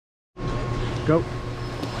Go.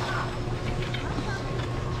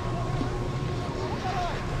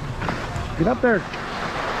 Get up there.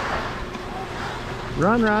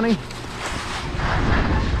 Run, Ronnie.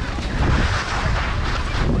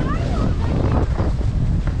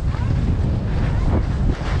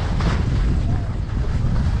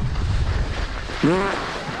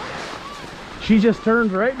 She just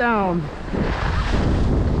turns right down.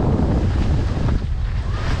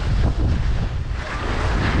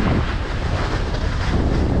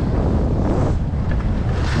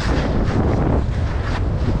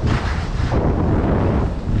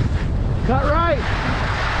 Cut right.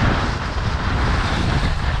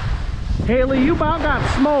 Hailey, you about got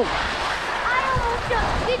smoked. I almost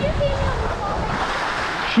jumped. Did you see me on the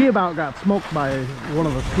phone? She about got smoked by one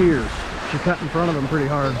of the steers. She cut in front of him pretty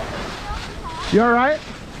hard. You all right?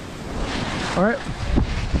 All right.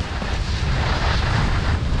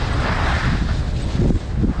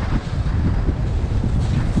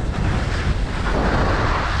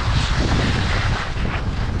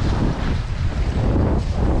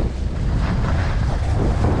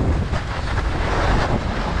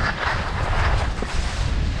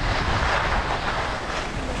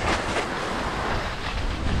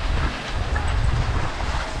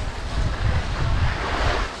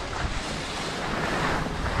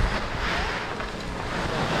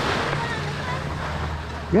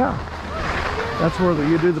 Yeah, that's where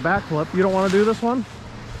you do the backflip. You don't want to do this one?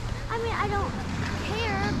 I mean, I don't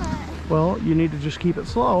care, but... Well, you need to just keep it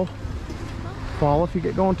slow. Fall if you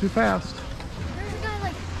get going too fast. There's a guy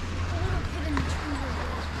like a little kid in the trees over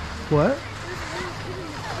there. What? There's a little kid in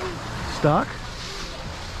the trees. Stuck?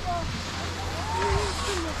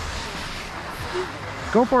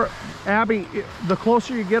 Well, Go for it. Abby, the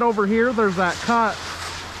closer you get over here, there's that cut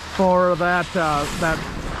for that, that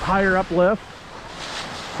higher up lift.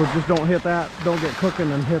 So just don't hit that. Don't get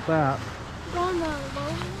cooking and hit that. go on the low.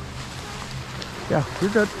 Yeah, you're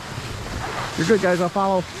good. You're good, guys. I'll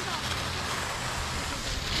follow.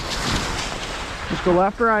 Just go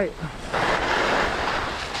left or right.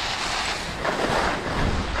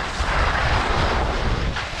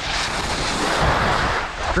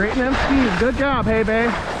 Straighten them skis. Good job, hey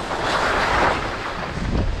babe.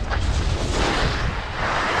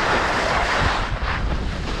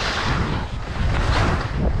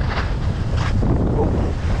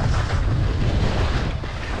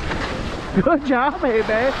 Good job, hey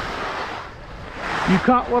babe. You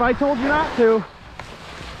caught what I told you not to.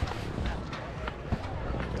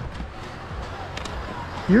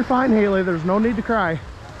 You're fine, Hailey. There's no need to cry.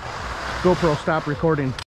 GoPro, stop recording.